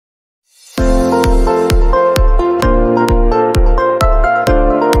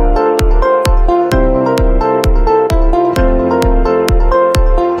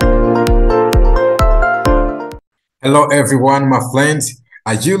Hello, everyone, my friends.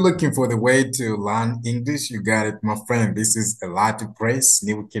 Are you looking for the way to learn English? You got it, my friend. This is a lot to press.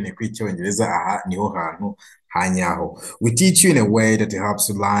 Niba ukeneye kwiga Icyongereza, aha niho hantu hanyaho. We teach you in a way that helps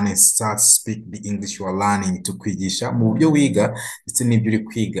you learn and start to speak the English you are learning to kwigisha mu buryo wiga ndetse n'ibyo uri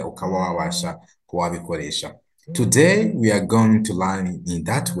kwiga ukaba wabasha kuwabikoresha. Today we are going to learn in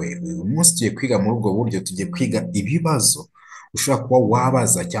that way. Uyu munsi tugiye kwiga muri ubwo buryo, tugiye kwiga ibibazo ushobora kuba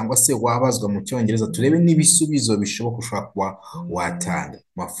wabaza cyangwa se wabazwa mu cyongereza, turebe n'ibisubizo bishoboka ushobora kuba watanga.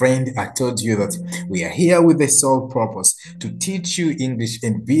 My friend, I told you that we are here with the sole purpose to teach you English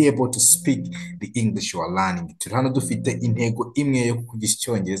and be able to speak the English you are learning. Turi hano dufite intego imwe yo kuvugisha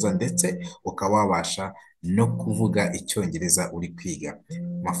icyongereza ndetse ukaba wabasha no kuvuga icyongereza uri kwiga.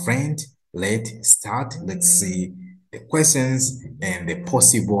 My friend, let's start. Let's see the questions and the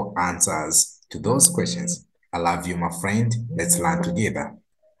possible answers to those questions. I love you, my friend. Let's learn together.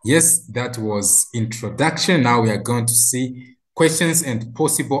 Yes, that was introduction. Now we are going to see questions and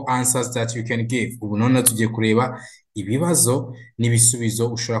possible answers that you can give. Ubu none tugiye kureba ibibazo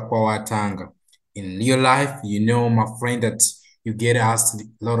n'ibisubizo ushobora kuba watanga. In real life, you know, my friend, that you get asked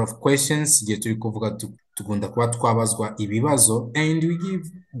a lot of questions. Igihe turi kuvuga tugunda kuba twabazwa ibibazo and we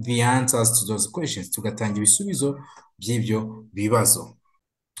give the answers to those questions. Tugatanga ibisubizo by'ibyo bibazo.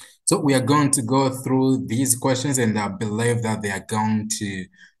 So we are going to go through these questions and I believe that they are going to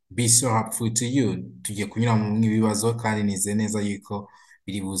be so helpful to you. Tugiye kunyura mu bibazo kandi nize neza yuko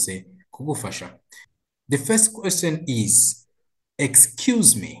biri buze kugufasha. The first question is,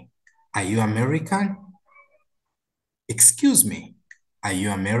 excuse me, are you American? Excuse me, are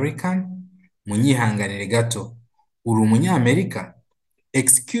you American? Munyihanganire gato, uri umunyamerika?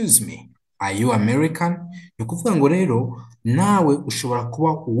 Excuse me, are you American? Ni ukuvuga ngo rero nawe ushobora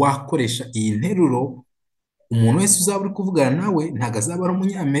kuba wakoresha iyi nteruro, umuntu wese uzaba uri kuvugana nawe ntabwo azaba ari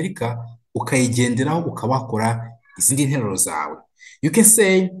umunyamerika, ukayigenderaho ukaba wakora izindi nteruro zawe. You can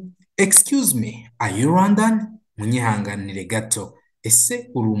say, excuse me, are you Rwandan? Munyihanganire gato, ese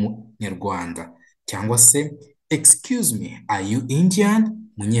uri umunyarwanda? Cyangwa se, excuse me, are you Indian?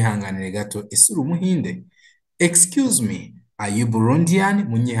 Munyihanganire gato, ese uri umuhinde? Excuse me, are you Burundian?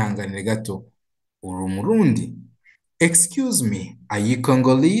 Munyihanganire gato, uri umurundi? Excuse me, are you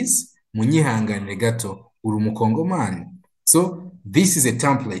Congolese? Munyihanganire gato, uri umukongomani? So this is a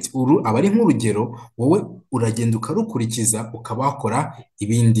template. Uru aba ari nk'urugero, wowe uragenda ukarukurikiza ukaba wakora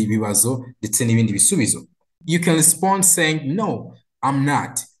ibindi bibazo ndetse n'ibindi bisubizo. You can respond saying, no, I'm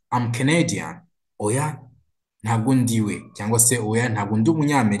not, I'm Canadian. Oya, ntabwo ndiwe, cyangwa se oya, ntabwo ndi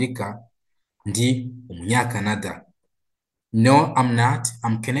umunyamerika, ndi umunyakanada. No, I'm not,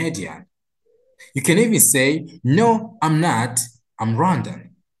 I'm Canadian. You can even say, no, I'm not, I'm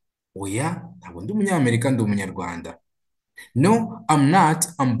Rwandan. Oya, ntabwo ndi umunyamerika, ndi umunyarwanda. No, I'm not,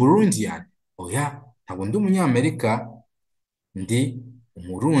 I'm Burundian. Oya, ntabwo ndi umunyamerika, ndi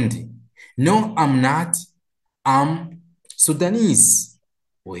umurundi. No, I'm not, I'm Sudanese.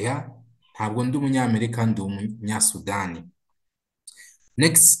 Oya, ntabwo ndi umunyamerika, ndi umunyasudani.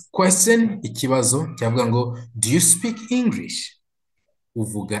 Next question, ikibazo cyavuga ngo, do you speak English?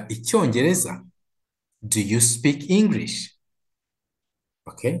 Uvuga icyongereza? Do you speak English?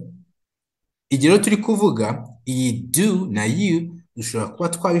 Okay. Igihe turi kuvuga iyi do na you dushobora kuba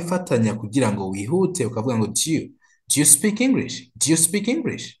twabifatanya kugira ngo wihute ukavuga ngo do you speak English? Do you speak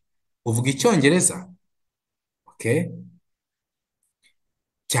English? Uvuga icyongereza? Okay.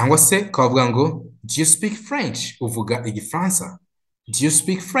 Cyangwa se ukavuga ngo do you speak French? Uvuga igifaransa? Do you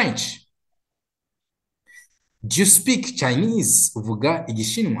speak French? Do you speak Chinese? Uvuga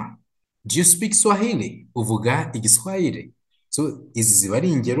igishinwa? Do you speak Swahili? Uvuga igiswahili? So izi ziba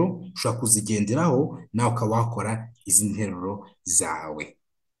ari ingero ushobora kuzigenderaho nawe ukaba wakora izi nteruro zawe.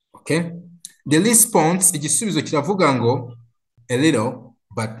 Okay? The response, igisubizo kiravuga ngo a little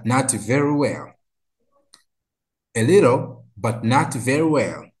but not very well. A little but not very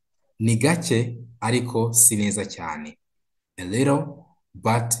well. Ni gake ariko si neza cyane. A little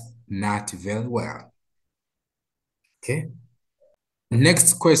but not very well. Okay?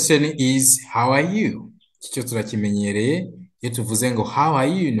 Next question is, how are you? Icyo turakimenyereye, iyo tuvuze ngo how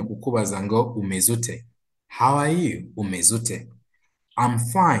are you ni kukubaza ngo umeze ute. How are you? Umeze ute? I'm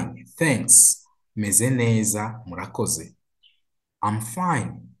fine, thanks. Meze neza, murakoze. I'm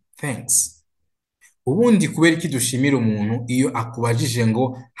fine, thanks. Ubundi kubera iki dushimira umuntu iyo akubajije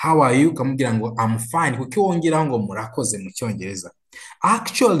ngo how are you ukamubwira ngo I'm fine, kuko wongeraho ngo murakoze mu cyongereza.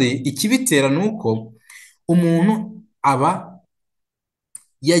 Actually, ikibitera nuko umuntu aba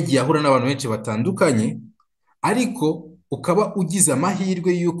yagiye ahura n'abantu benshi batandukanye, ariko ukaba ugize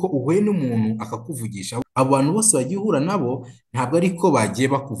amahirwe yuko uhuye n'umuntu akakuvugisha. Abantu bose bagiye uhura nabo ntabwo ariko bagiye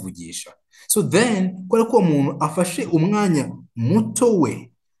bakuvugisha. So then kubera ko umuntu afashe umwanya muto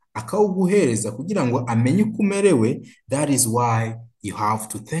we akawuguhereza kugira ngo amenye uko umerewe, that is why you have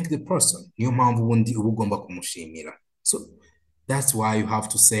to thank the person. Niyo mpamvu ubundi uba ugomba kumushimira. So that's why you have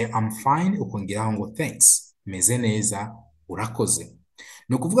to say I'm fine, ukongeraho ngo thanks, meze neza, urakoze.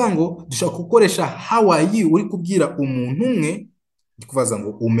 Ni ukuvuga ngo dushobora gukoresha how are you uri kubwira umuntu umwe, ndi kubaza ngo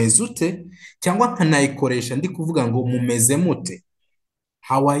umeze ute, cyangwa nkanayikoresha ndi kuvuga ngo mumeze mute.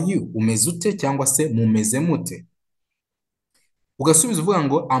 How are you? Umeze ute cyangwa se mumeze mute. Ugasubiza uvuga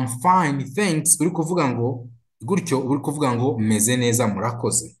ngo I'm fine, thanks, uri kuvuga ngo gutyo, uri kuvuga ngo meze neza,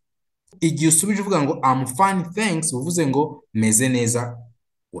 murakoze. Igihe usubije uvuga ngo I'm fine, thanks, uvuze ngo meze neza,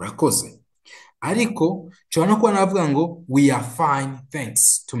 urakoze. Ariko nshobora no kuba navuga ngo we are fine,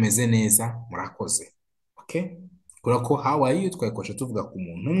 thanks, tumeze neza, murakoze. Okay? Kubera ko how are you twayikoresha tuvuga ku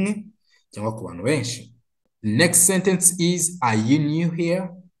muntu umwe cyangwa ku bantu benshi. Next sentence is are you new here?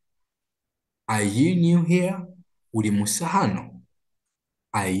 Are you new here? Uri mushya hano?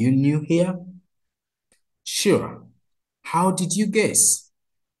 Are you new here? Sure. How did you guess?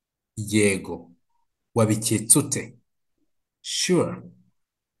 Yego. Wabiketse ute? Sure.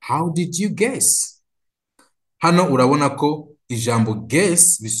 How did you guess? Hano urabona ko ijambo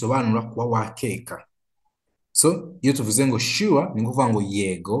guess bisobanura kuba wakeka. So, iyo tuvuze ngo sure, ni kuvuga ngo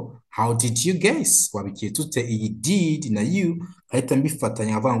yego. How did you guess? Wabiketse ute? Iyi did na you ahita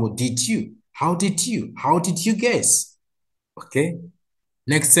mbifatanya avuga ngo did you? How did you? How did you guess? Okay?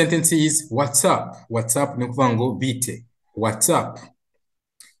 Next sentence is what's up? What's up ni kuvuga ngo bite. What's up?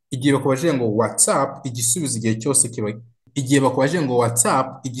 Igihe bakubajije ngo what's up, igisubizo igihe cyose kiba igihe bakubajije ngo what's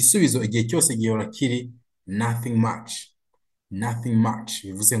up, igisubizo igihe cyose gihora kiri nothing much. Nothing much.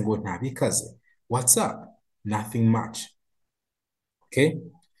 Bivuze ngo nta bikaze. What's up? Nothing much. Okay?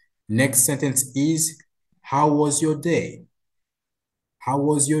 Next sentence is how was your day? How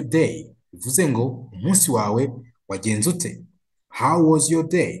was your day? Bivuze ngo umunsi wawe wagenze ute? How was your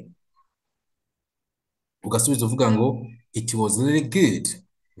day? Ugasubiza uvuga ngo it was really good.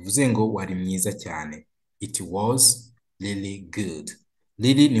 Bivuze ngo wari mwiza cyane. It was really good.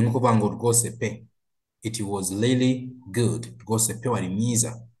 Really ni nko kuvuga ngo rwose pe. It was really good. Rwose pe wari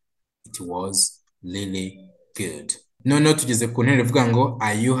mwiza. It was really good. Noneho tugeze ku nteruro ivuga ngo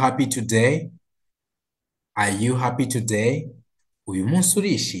are you happy today? Are you happy today? Uyu munsi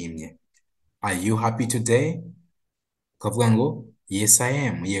urishimye. Are you happy today? Ukavuga ngo yes I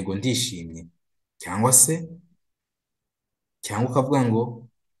am. Yego ndishimye. Cyangwa ukavuga ngo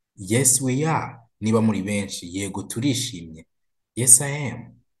yes we are. Niba muri benshi, yego turishimye. Yes I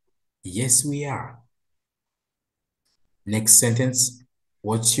am. Yes we are. Next sentence,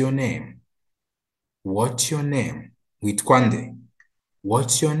 what's your name? What's your name? Witwa nde?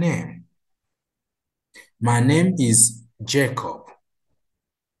 What's your name? My name is Jacob.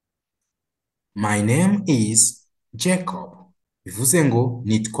 My name is Jacob. Bivuze ngo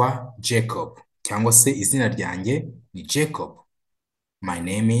nitwa Jacob. Cyangwa se izina ryanjye ni Jacob. My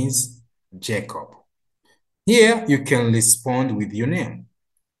name is Jacob. Here you can respond with your name.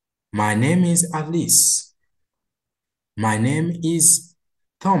 My name is Alice. My name is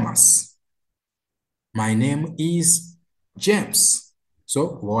Thomas. My name is James.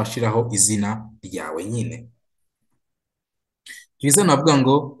 So, washiraho izina ryawe nyine. Kiza navuga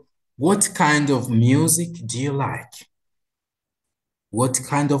ngo what kind of music do you like? What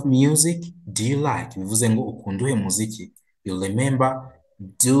kind of music do you like? Bivuze ngo ukunda uhe muziki. You remember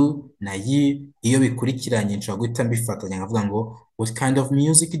do na you iyo bikurikiranye nshobora guhita mbifatanya nkavuga ngo what kind of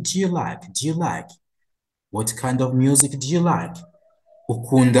music do you like? Do you like? What kind of music do you like?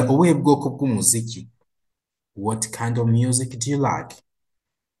 Ukunda ubuhe bwoko bw'umuziki? What kind of music do you like?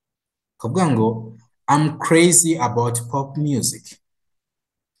 Kavuga ngo I'm crazy about pop music.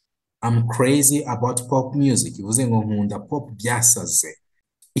 I'm crazy about pop music. Bivuze ngo nkunda pop byasaze.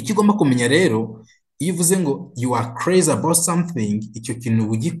 Icyo ugomba kumenya rero, iyo uvuze ngo you are crazy about something, icyo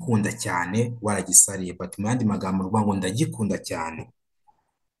kintu ugikunda cyane waragisariye, but mu yandi magambo uvuga ngo ndagikunda cyane.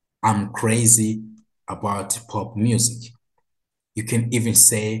 I'm crazy about pop music. You can even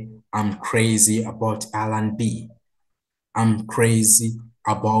say I'm crazy about R&B. I'm crazy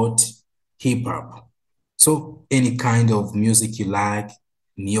about hip hop. So any kind of music you like,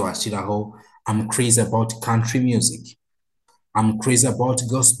 niyo washiraho. I'm crazy about country music. I'm crazy about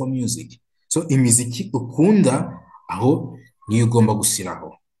gospel music. So imiziki ukunda aho niyo ugomba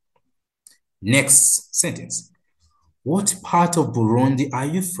gushyiraho. Next sentence. What part of Burundi are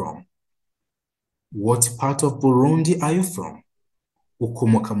you from? What part of Burundi are you from?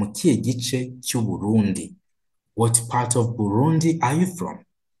 Ukomoka mu kihe gice cy'u Burundi? What part of Burundi are you from?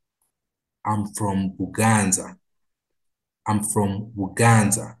 I'm from Buganza. I'm from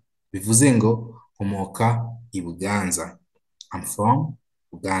Buganza. bivuze ngo nkomoka i Buganza. I'm from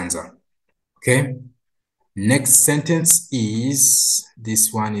Buganza. Okay? Next sentence is,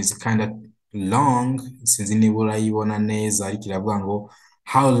 this one is kind of long, sinzi niba urayibona neza, ariko iravuga ngo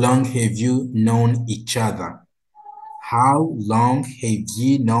how long have you known each other? How long have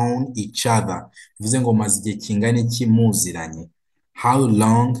you known each other? Bivuze ngo maze igihe kingana iki muziranye. How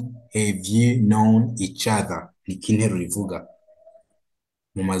long have you known each other? Ni interuro ivuga.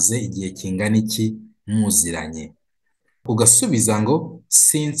 Mumaze igihe kingana iki muziranye. Ugasubiza ngo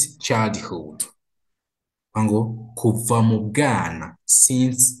since childhood. Ngo kuva mu bwana.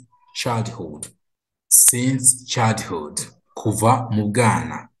 Since childhood. Since childhood. Kuva mu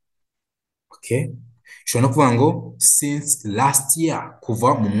bwana. Okay? Ushobora no kuvuga ngo since last year.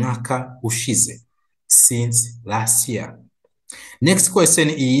 Kuva mu mwaka ushize. Since last year. Next question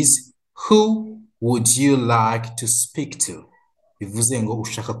is, who would you like to speak to? Bivuze ngo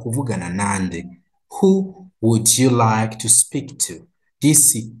ushaka kuvugana nande. Who would you like to speak to?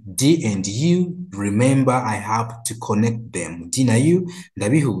 This D and U, remember I have to connect them. D na U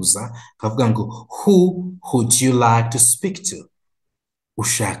ndabihuza kavuga ngo who would you like to speak to?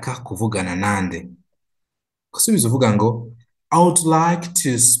 Ushaka kuvugana nande. Kusubiza uvuga ngo I would like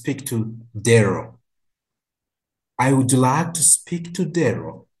to speak to Daryl. I would like to speak to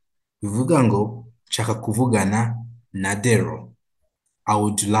Daryl. Bivuga ngo nshaka kuvugana na Daryl. I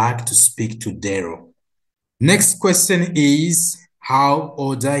would like to speak to Daryl. Next question is, how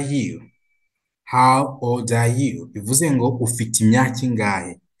old are you? How old are you? Bivuze ngo ufite imyaka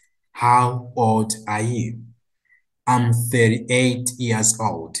ingahe? How old are you? I'm 38 years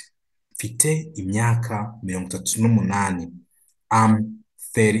old. Mfite imyaka 38. I'm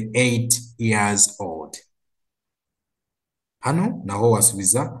 38 years old. Hano naho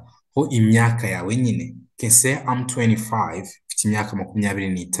wasubiza ho imyaka yawe nyine. Can say I'm 25, mfite imyaka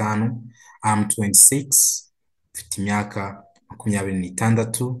 25. I'm 26, mfite imyaka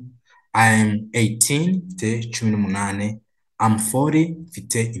 26. I'm 18, mfite 18. I'm 40,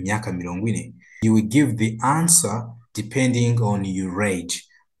 mfite imyaka 40. You will give the answer depending on your age.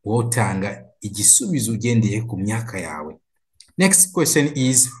 Wotanga igisubizo ugendeye ku myaka yawe. Next question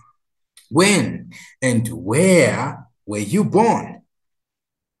is, when and where were you born?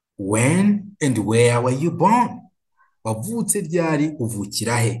 When and where were you born? Wavutse ryari,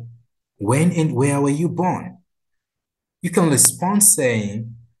 uvukira he? When and where were you born? You can respond saying,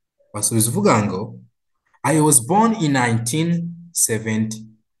 wasubiza uvuga ngo I was born in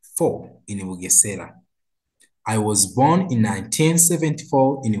 1974 in Bugesera. I was born in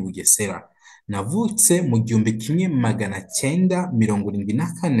 1974 in Bugesera. Navutse mu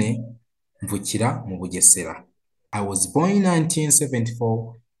 1974 mvukira mu Bugesera. I was born in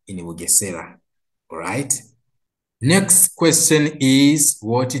 1974 in Bugesera. All right? Next question is,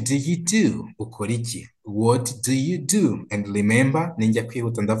 what do you do? Ukora iki? What do you do? And remember, ninjya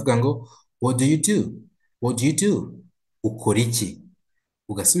kwihuta ndavuga ngo what do you do? What do you do? Ukora iki?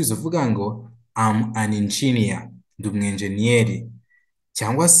 Ugasubiza uvuga ngo I'm an engineer, ndi umwenjeniyeri.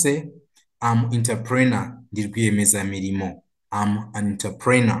 Cyangwa se I'm entrepreneur, ndi rwiyemezamirimo. I'm an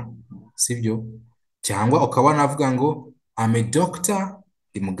entrepreneur. Sibyo? Cyangwa ukaba navuga ngo I'm a doctor,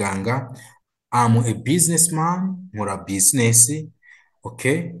 ndi muganga. I'm a businessman, nkora business.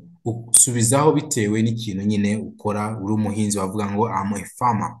 Okay? Usubizaho bitewe n'ikintu nyine ukora. Uri umuhinzi wavuga ngo I'm a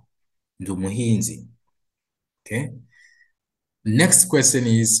farmer, ndi umuhinzi. Okay? Next question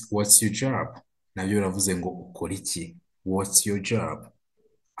is, what's your job? Nabyo uravuze ngo ukora iki? What's your job?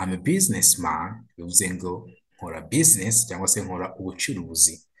 I'm a businessman, bivuze ngo nkora business cyangwa se nkora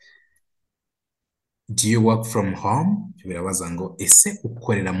ubucuruzi. Do you work from home? Birabaza ngo ese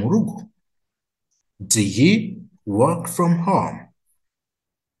ukorera mu rugo? Do you work from home?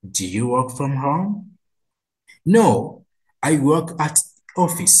 Do you work from home? No, I work at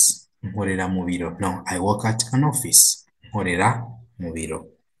office. Nkorera mu biro. No, I work at an office. Nkorera mu biro.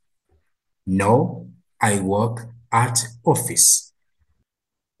 No, I work at office.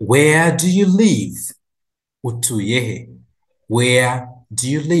 Where do you live? Utuye he? Where do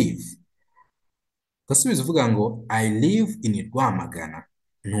you live? Gasubiza uvuga ngo I live in Rwamagana.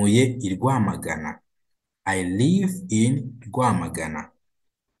 Ntuye i Rwamagana. I live in Rwamagana.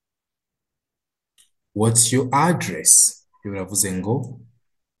 What's your address? Biravuze ngo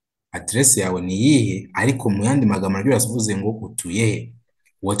address yawe ni iyihe, ariko mu yandi magambo nabyo biravuze ngo utuye he.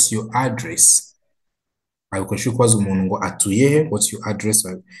 What's your address? Abikoresha kubaza umuntu ngo atuye he, what's your address?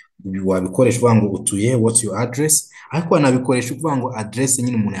 Wabikoresha uvuga ngo utuye he, what's your address? Ariko wanabikoresha kuvuga ngo address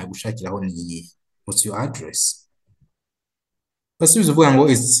nyine umuntu yagushakiraho ni iyihe. What's your address? Basubiza uvuga ngo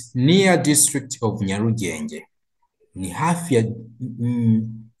it's near district of Nyarugenge. Ni hafi ya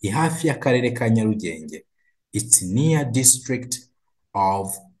hafi y'akarere ka Nyarugenge. It's near district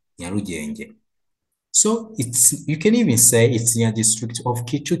of Nyarugenge. So you can even say it's near district of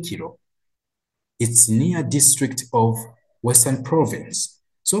Kicukiro. It's near district of Western Province.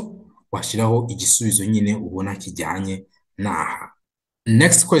 So washiraho igisubizo nyine ubona kijyanye naha.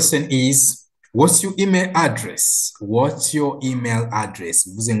 Next question is, what's your email address? What's your email address?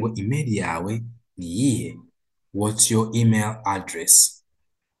 Bivuze ngo email yawe ni iyihe? What's your email address?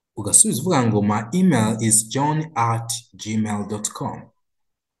 Ugasubiza uvuga ngo my email is john@gmail.com.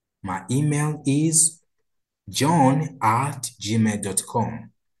 My email is john@gmail.com.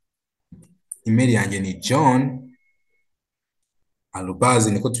 Email yanjye ni john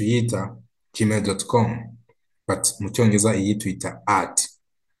 @ niko tuyita gmail.com, but mu cyongereza iyi tuyita at.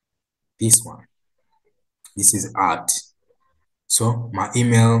 This one, this is at. So my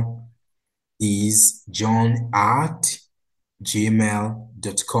email is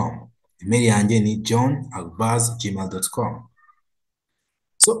john@gmail.com. Email yanjye ni john@gmail.com.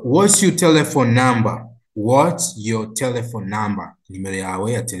 So what's your telephone number? What's your telephone number? Nimero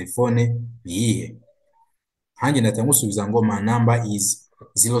yawe ya telefone ni iyihe? Hanjye natanga gusubiza ngo my number is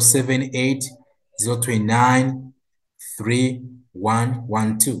 078 029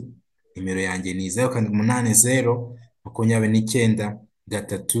 3112. Nimero yanjye ni 080 29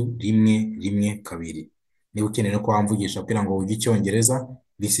 312. Niba ukeneye no kwamvugisha kugira ngo wige Icyongereza,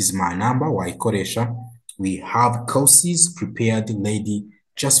 this is my number, wayikoresha. We have courses prepared lady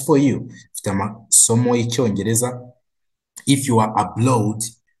just for you. Mfite amasomo y'Icyongereza. If you are abroad,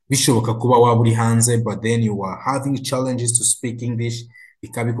 bishoboka kuba waba uri hanze, but then you are having challenges to speak English,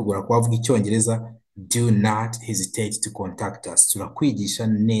 bikaba bikugora kuvuga Icyongereza, do not hesitate to contact us. Turakwigisha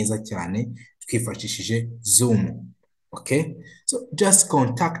neza cyane twifashishije Zoom. Okay? So just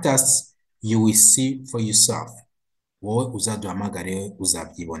contact us, you will see for yourself. Wowe uzaduhamagare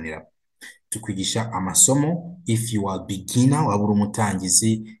uzabyibonera. Tukwigisha amasomo. If you are beginner, waba uri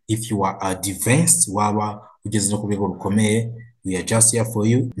umutangizi, if you are advanced, waba ugeze no ku rwego rukomeye, we are just here for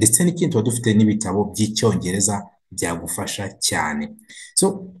you. Ndetse n'ikindi tuba dufite n'ibitabo by'Icyongereza byagufasha cyane.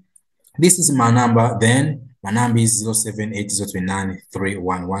 So this is my number. Then my number is 078 029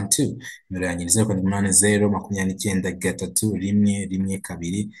 3112. Nimero yanjye ni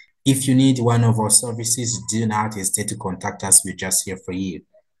 080 If you need one of our services, do not hesitate to contact us. We're just here for you.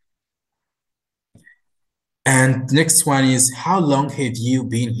 And next one is, how long have you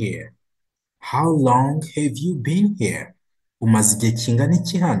been here? How long have you been here? Umaze igihe kingana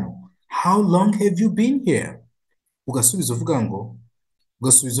iki hano? How long have you been here? Ugasubiza uvuga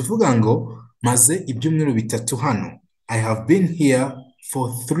ngo maze ibyumweru bitatu hano. I have been here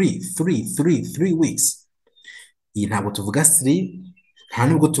for 3 weeks. Iyi ntabwo tuvuga 3, nta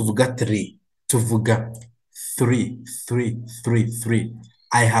nubwo tuvuga 3, tuvuga 3.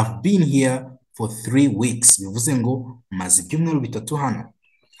 I have been here for 3 weeks. Bivuze ngo maze ibyumweru bitatu hano.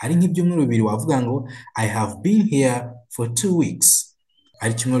 Ari nk'ibyumweru bibiri wavuga ngo I have been here for 2 weeks.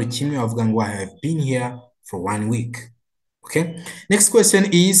 Ari icyumweru kimwe wavuga ngo I have been here for 1 week. Okay? Next question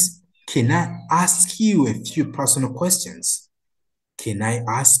is, can I ask you a few personal questions? Can I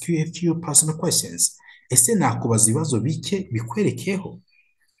ask you a few personal questions? Ese nakubaza ibibazo bike bikwerekeho?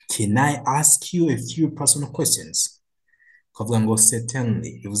 Can I ask you a few personal questions? Kavuga ngo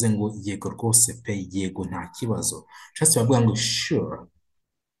certainly, bivuze ngo yego rwose pe, yego nta kibazo. Just bavuga ngo sure,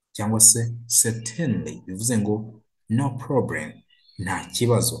 cyangwa se certainly, bivuze ngo no problem, nta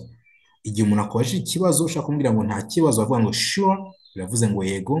kibazo. Igihe umuntu akubajije ikibazo ushaka kumbwira ngo nta kibazo, avuga ngo sure, bivuze ngo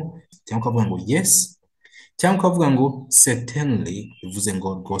yego, cyangwa avuga ngo yes, cyangwa avuga ngo certainly, bivuze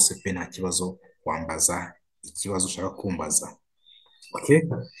ngo rwose pe nta kibazo, wambaza ikibazo ushaka kumbaza. Okay?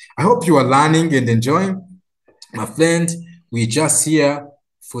 I hope you are learning and enjoying. My friend, we're just here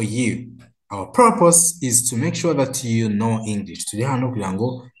for you. Our purpose is to make sure that you know English. Turi hano kugira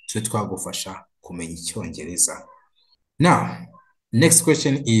ngo tube twagufasha kumenya Icyongereza. Now, next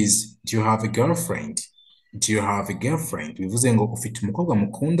question is, do you have a girlfriend? Do you have a girlfriend? Bivuze ngo ufite umukobwa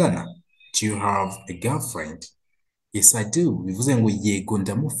mukundana. Do you have a girlfriend? Yes, I do. Bivuze ngo yego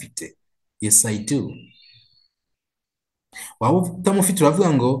ndamufite. Yes, I do. Waba utamufite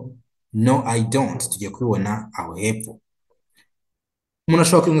uravuga ngo no, I don't. Tugiye kubibona aho hepfo. Umuntu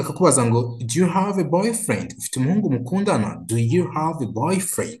ashobora kukubaza ngo do you have a boyfriend? Ufite umuhungu mukundana? Do you have a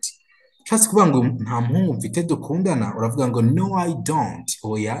boyfriend? Ushatse kuvuga ngo nta muhungu mfite dukundana, uravuga ngo no, I don't.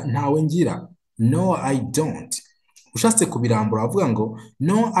 Oya, ntawe ngira. No, I don't. Ushatse kubirambura uravuga ngo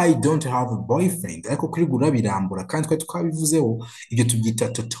no, I don't have a boyfriend. Ariko kuri birambura kandi twari twabivuzeho, ibyo tubyita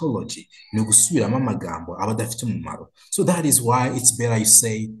tautology, ni gusubiramo amagambo aba adafite umumaro. So that is why it's better you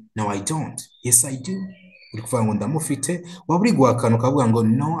say no, I don't. Yes, I do. uri kuvuga ngo ndamufite, waba uri guhakana ukavuga ngo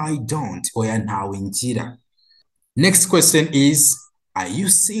no I don't, oya ntawe ngira. Next question is, are you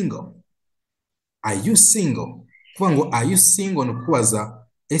single? Are you single? Kuvuga ngo are you single ni ukubaza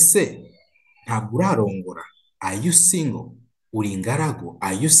ese ntabwo urarongora. Are you single? Uri ingaragu.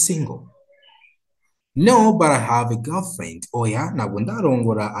 Are you single? No, but I have a girlfriend. Oya ntabwo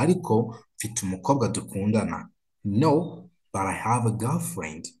ndarongora ariko mfite umukobwa dukundana. No, but I have a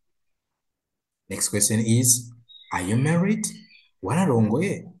girlfriend. Next question is, are you married?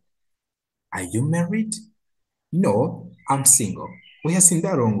 Wararongoye? Are you married? No, I'm single. Oya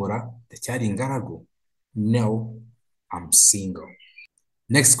sindarongora, ndacyari ingaragu. No, I'm single.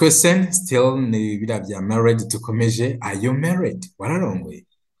 Next question, still ni biriya bya married dukomeje. Are you married? Wararongoye?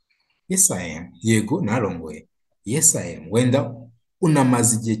 Yes, I am. Yego, narongoye. Yes, I am. Wenda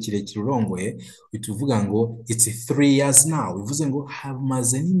unamaze igihe kirekire urongoye, uhita uvuga ngo it's 3 years now. Bivuze ngo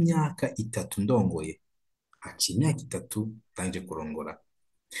hamaze n'imyaka 3 ndongoye. Haciye imyaka 3 tangije kurongora.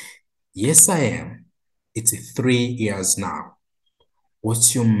 Yes, I am. It's 3 years now.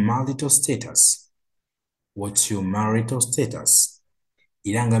 What's your marital status? What's your marital status?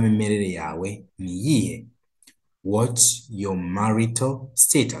 Irangamimerere yawe ni iyihe? What's your marital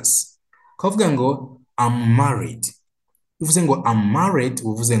status? Kavuga ngo I'm married. Uvuze ngo I'm married,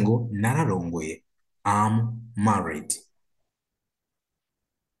 uvuze ngo nararongoye. I'm married.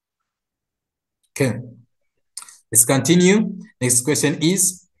 Okay. Let's continue. Next question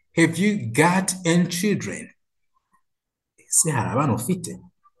is, have you got any children? Ese hari abana ufite?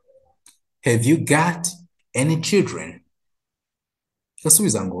 Have you got any children?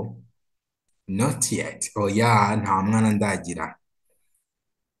 Gasubiza ngo not yet. Oya nta mwana ndagira.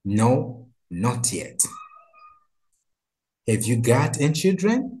 No, not yet. Have you got any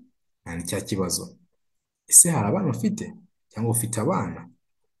children? Ni cya kibazo. Ese hari abana ufite? Cyangwa ufite abana?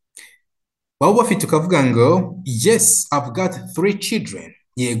 Waba ufite ukavuga ngo yes, I've got 3 children.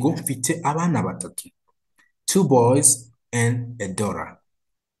 Yego mfite abana 3. 2 boys and a daughter.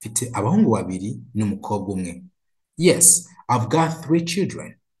 Mfite abahungu 2 n'umukobwa 1. Yes, I've got 3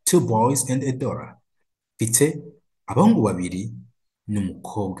 children. 2 boys and a daughter. Mfite abahungu 2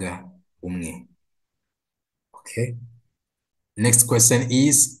 n'umukobwa 1. Okay. Next question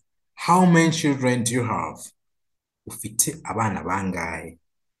is, how many children do you have? Ufite abana bangahe?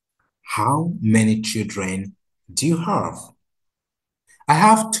 How many children do you have? I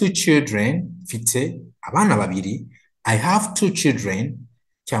have 2 children. Mfite abana 2. I have 2 children.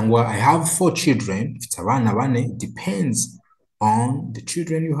 Cyangwa I have 4 children. Mfite abana 4. Depends on the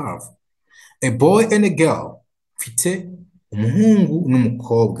children you have. A boy and a girl. Mfite umuhungu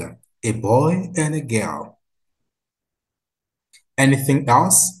n'umukobwa. A boy and a girl. Anything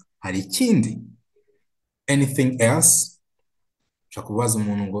else? Hari ikindi? Anything else? Ushaka kubaza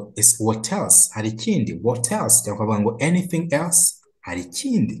umuntu ngo what else? Hari ikindi? What else? Cyangwa kuvuga ngo anything else? Hari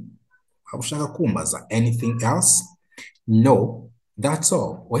ikindi? Waba ushaka kumbaza anything else? No, that's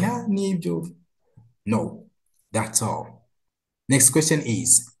all. Oya nibyo. No, that's all. Next question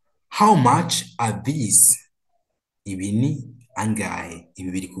is, how much are these? Ibi ni angahe?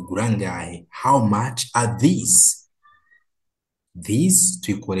 Ibi biri kugura angahe? How much are these? These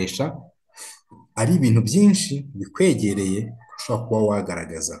tuyikoresha ari ibintu byinshi bikwegereye ushobora kuba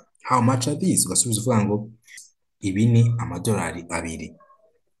wagaragaza. How much are these? Ugasubiza uvuga ngo ibi ni amadolari 2.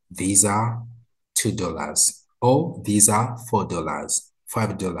 These are $2. Or these are $4,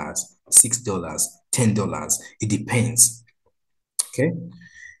 $5, $6, $10. It depends. Okay.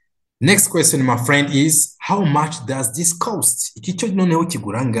 Next question, my friend, is how much does this cost? Iki cyo noneho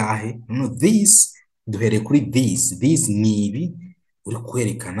kigura ngahe? No, this duhere kuri this. This ni ibi uri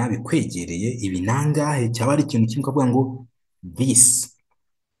kwerekana bikwegereye, ibi nangahe cyaba ari ikintu kimwe ukavuga ngo this.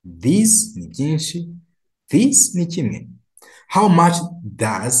 This ni byinshi, this ni kimwe. How much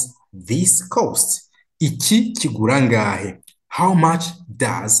does this cost? Iki kigura ngahe? How much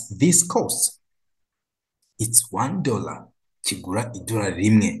does this cost? It's $1. Kigura idolari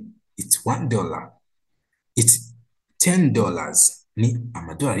rimwe. It's $1. It's $10. Ni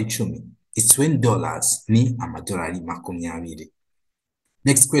amadolari 10. It's $20. Ni amadolari 20.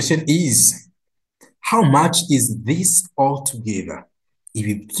 Next question is, how much is this all together?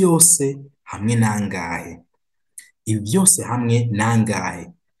 Ibi byose hamwe nangahe? Ibi byose hamwe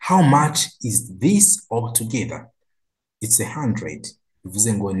nangahe? How much is this all together? It's 100.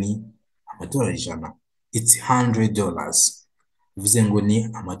 Bivuze ngo ni amadolari 100. It's $100. Bivuze ngo ni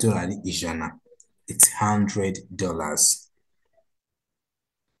amadolari 100. It's $100.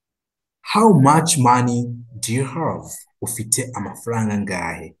 How much money do you have? Ufite amafaranga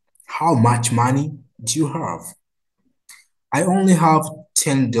ngahe? How much money do you have? I only have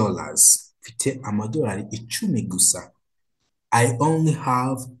 $10. mfite amadolari 10 gusa. I only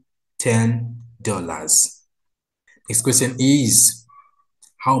have $10. Next question is,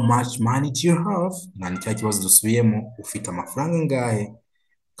 how much money do you have? Na cya kibazo dusubiyemo, ufite amafaranga angahe?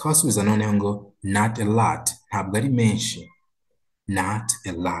 Kasubiza noneho ngo not a lot, ntabwo ari menshi. Not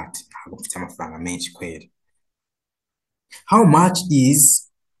a lot, ntabwo mfite amafaranga menshi kwera. How much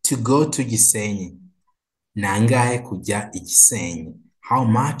is to go to Gisenyi? Nangahe kujya i Gisenyi? How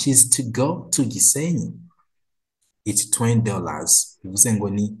much is to go to Gisenyi? It's $20. Bivuze ngo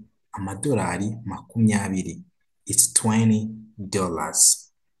ni amadolari 20. It's $20.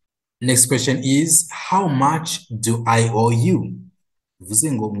 Next question is, how much do I owe you?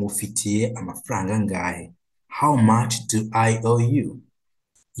 Bivuze ngo mufitiye amafaranga angahe? How much do I owe you?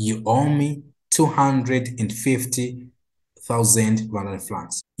 You owe me 250,000 Rwandan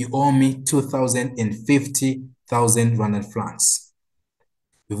francs. You owe me 250,000 Rwandan francs.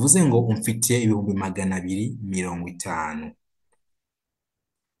 Bivuze ngo umfitiye ibihumbi 250.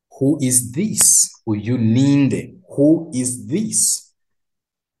 Who is this? Uyu ninde? Who is this?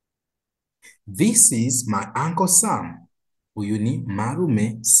 This is my Uncle Sam. Uyu ni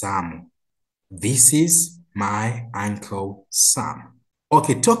marume Sam. This is my Uncle Sam.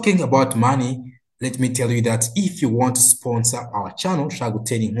 Okay, talking about money, let me tell you that if you want to sponsor our channel, ushaka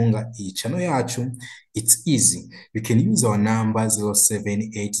gutera inkunga iyi channel yacu, it's easy. You can use our number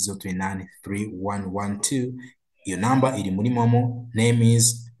 0780293112. Your number iri muri Momo. Name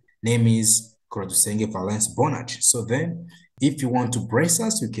is Koradusenge Valence Bonach. So then, if you want to brace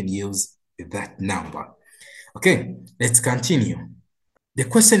us, you can use that number. Okay, let's continue. The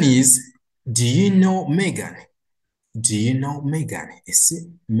question is, do you know Megan? Do you know Megan? Ese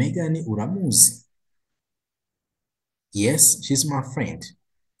Megan uramuzi? Yes, she's my friend.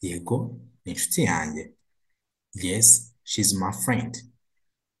 Yego, ni inshuti yanjye. Yes, she's my friend.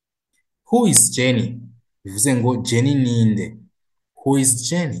 Who is Jenny? Bivuze ngo Jenny ninde? Who is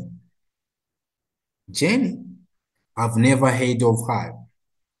Jenny? Jenny? I've never heard of her.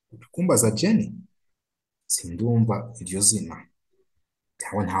 Kumbaza Jenny? Sindumva iryo zina.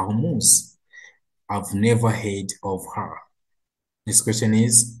 Ntaho muzi. I've never heard of her. Next question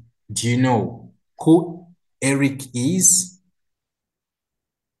is, do you know who Eric is?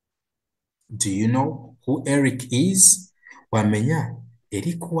 Do you know who Eric is? Wamenya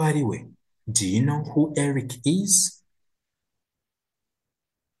Eric uwo ari we? Do you know who Eric is?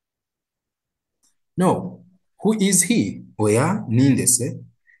 No. Who is he? Oya, ninde se?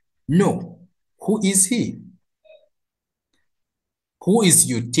 No. Who is he? Who is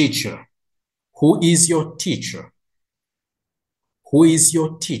your teacher? Who is your teacher? Who is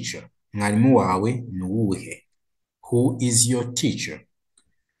your teacher? Mwalimu wawe ni uwuhe? Who is your teacher?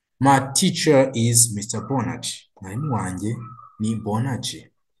 My teacher is Mr. Bonach. Mwalimu wanjye ni Bonach.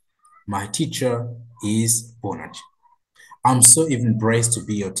 My teacher is Bonach. I'm so even blessed to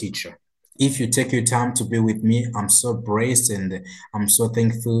be your teacher. If you take your time to be with me, I'm so blessed and I'm so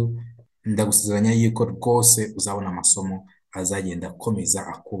thankful. Ndagusezeranya yuko rwose uzabona amasomo azagenda akomeza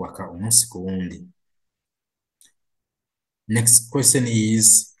akubaka umunsi ku wundi. Next question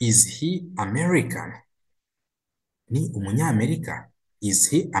is he American? Ni umunyamerika? Is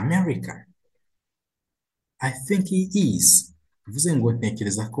he American? I think he is. Bivuze ngo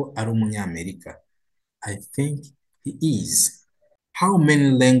ntekereza ko ari umunyamerika. I think he is. How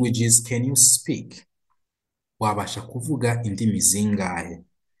many languages can you speak? Wabasha kuvuga indimi zingahe?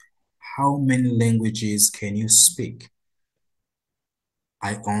 How many languages can you speak?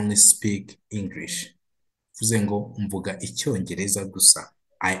 I only speak English. Bivuze ngo mvuga Icyongereza gusa.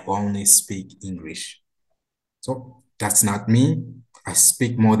 I only speak English. So that's not me. I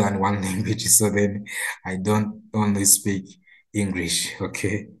speak more than one language, so then I don't only speak English,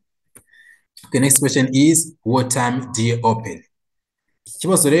 okay? Okay, next question is, what time do you open?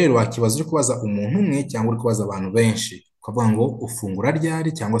 Ikibazo rero wakibaza uri kubaza umuntu umwe cyangwa uri kubaza abantu benshi. Ukavuga ngo ufungura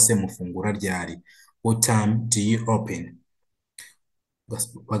ryari cyangwa se mufungura ryari. What time do you open?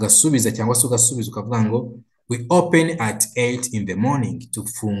 Bagasubiza cyangwa se ugasubiza ukavuga ngo we open at 8 in the morning.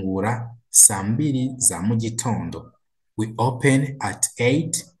 Tufungura saa 2 za mu gitondo. We open at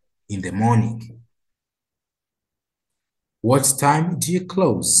 8 in the morning. What time do you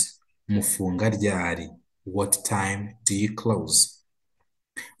close? Mufunga ryari. What time do you close?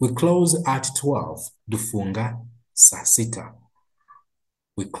 We close at 12. Dufunga saa 6.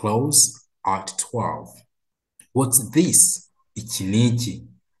 We close at 12. What's this? Iki niki.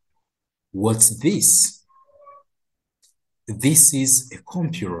 What's this? This is a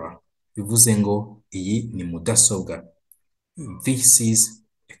computer. Bivuze ngo iyi ni mudasobwa. This is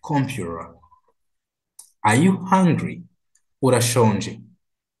a computer. Are you hungry? Urashonje.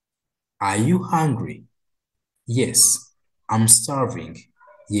 Are you hungry? Yes, I'm starving.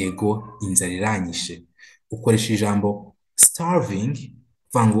 Yego, inzara iranyishe. Ukoresha ijambo starving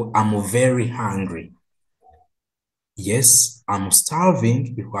uvuga ngo I'm very hungry. Yes, I'm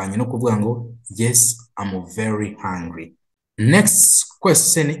starving bihwanye no kuvuga ngo yes, I'm very hungry. Next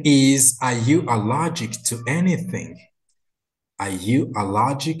question is, are you allergic to anything? Are you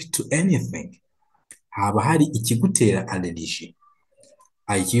allergic to anything? Haba hari ikigutera allergy.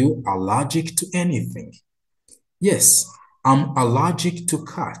 Are you allergic to anything? Yes, I'm allergic to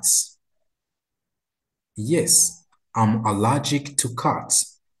cats. Yes, I'm allergic to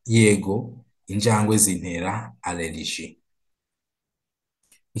cats. Yego, injangwe zintera allergy.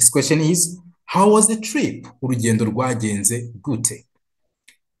 Next question is, how was the trip? Urugendo rwagenze gute?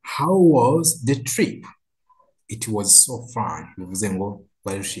 How was the trip? It was so fun. Bivuze ngo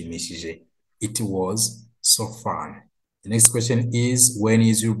barushimishije. It was so fun. The next question is, when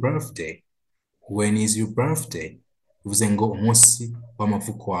is your birthday? When is your birthday? Bivuze ngo umunsi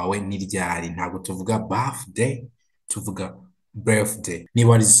w'amavuko wawe ni ryari. Ntabwo tuvuga birthday, tuvuga birthday.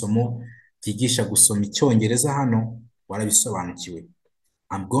 Niba ari isomo ryigisha gusoma icyongereza hano, warabisobanukiwe.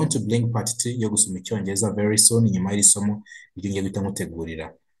 I'm going to bring part 2 yo gusoma icyongereza very soon. Nyuma y'iri somo niryo ngiye guhita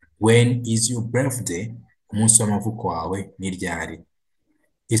ngutegurira. When is your birthday? Umunsi w'amavuko wawe ni ryari.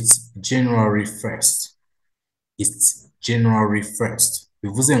 It's January 1st. It's January 1st.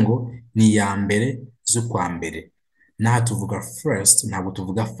 Bivuze ngo ni ya mbere z'ukwa mbere. Naha tuvuga first, ntabwo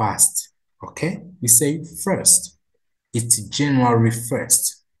tuvuga fast. Okay? We say first. It's January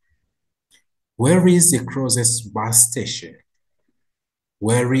 1st. Where is the closest bus station?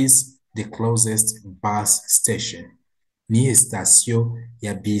 Where is the closest bus station? Nihe sitasiyo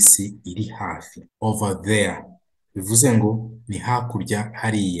ya bisi iri hafi? Over there. Bivuze ngo ni hakurya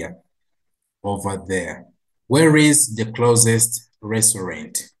hariya. Over there. Where is the closest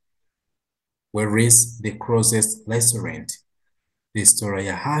restaurant? Where is the closest restaurant? Restaurant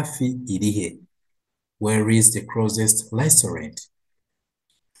ya hafi irihe? Where is the closest restaurant?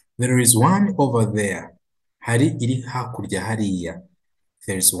 There is one over there. Hari iri hakurya hariya.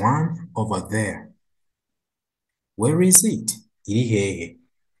 There is one over there. Where is it? Iri hehe?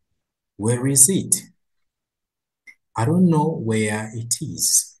 Where is it? I don't know where it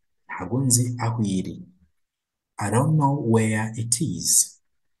is. Ntabwo nzi aho iri. I don't know where it is.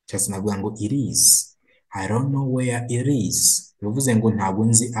 Cyangwa navuga ngo it is. I don't know where it is. Bivuze ngo ntabwo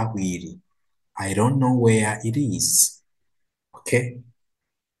nzi aho iri. I don't know where it is. Okay?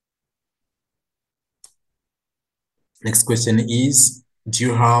 Next question is, do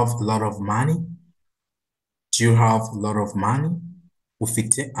you have a lot of money? Do you have a lot of money?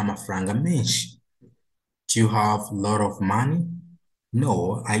 Ufite amafaranga menshi. Do you have a lot of money?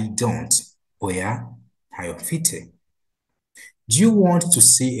 No, I don't. Oya, ntayo mfite. Do you want to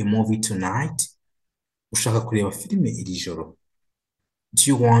see a movie tonight? Ushaka kureba filime iri joro? Do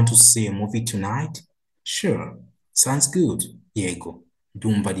you want to see a movie tonight? Sure. Sounds good. Yego.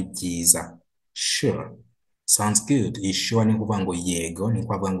 Ndumva ari byiza. Sure. Sounds good. Is sure ni kuvuga ngo yego, ni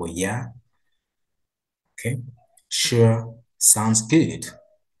kuvuga ngo yeah. Okay. Sure. Sounds good.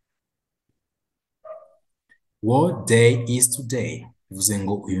 What day is today? Bivuze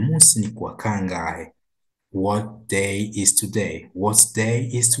ngo uyu munsi ni kuwa kangahe? What day is today? What day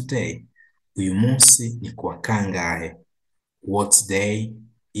is today? Uyu munsi ni kuwa kangahe? What day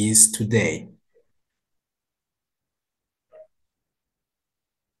is today?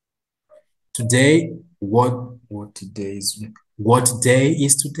 Today, what day is today? What day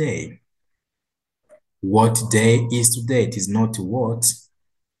is today? What day is today? It is not what,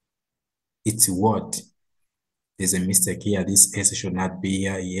 it's what. There's a mistake here. This S should not be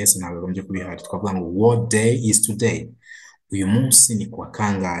here. Yes, na wegombye kubihari. Twavuga ngo what day is today? Uyu munsi ni kwa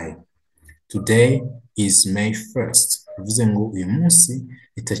kangahe? Today is May 1st. Bivuze ngo uyu munsi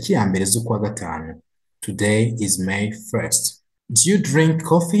ni tariki ya mbere z'ukwa gatanu. Today is May 1st. Do you drink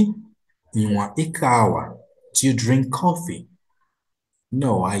coffee? Unywa ikawa. Do you drink coffee?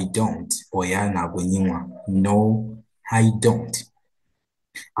 No, I don't. Oya, ntabwo nyinywa. No, I don't.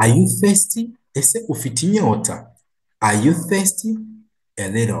 Are you thirsty? Ese ufite inyota? Are you thirsty? A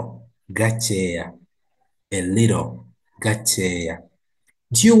little. Gakeya. A little. Gakeya.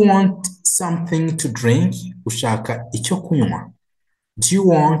 Do you want something to drink? Ushaka icyo kunywa? Do you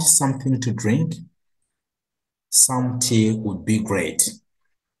want something to drink? Some tea would be great.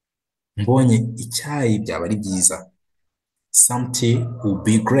 Mbonye icyayi byaba ari byiza. Some tea would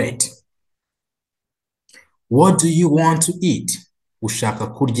be great. What do you want to eat? Ushaka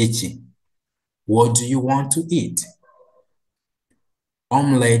kurya iki? What do you want to eat?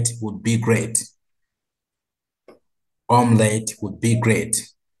 Omelette would be great. Omelette would be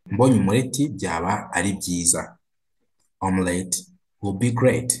great. mbonye umureti byaba ari byiza. Omelette will be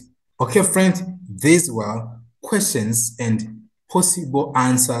great. Okay, friends, these were questions and possible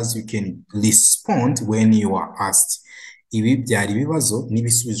answers you can respond when you are asked. Ibi byari ibibazo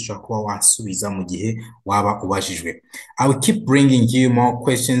n'ibisubizo ushobora kuba wasubiza mu gihe waba ubajijwe. I will keep bringing you more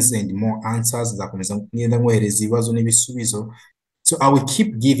questions and more answers. Nzakomeza ngenda ngohereza ibibazo n'ibisubizo. So I will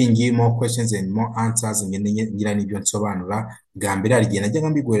keep giving you more questions and more answers. Ngira n'ibyo nsobanura. Bwa mbere hari igihe najyaga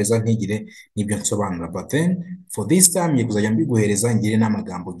mbiguhereza ntigire n'ibyo nsobanura. But then for this time ngiye kuzajya mbiguhereza ngire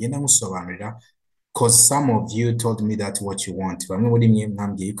n'amagambo ngenda ngusobanurira. Because some of you told me that what you want. Bamwe muri mwe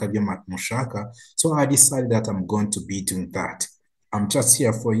mwambwiye yuko ibyo mushaka. So I decided that I'm going to be doing that. I'm just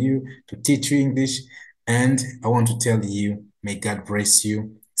here for you to teach you English. And I want to tell you, may God bless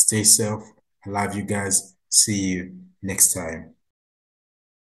you. Stay safe. I love you guys. See you next time.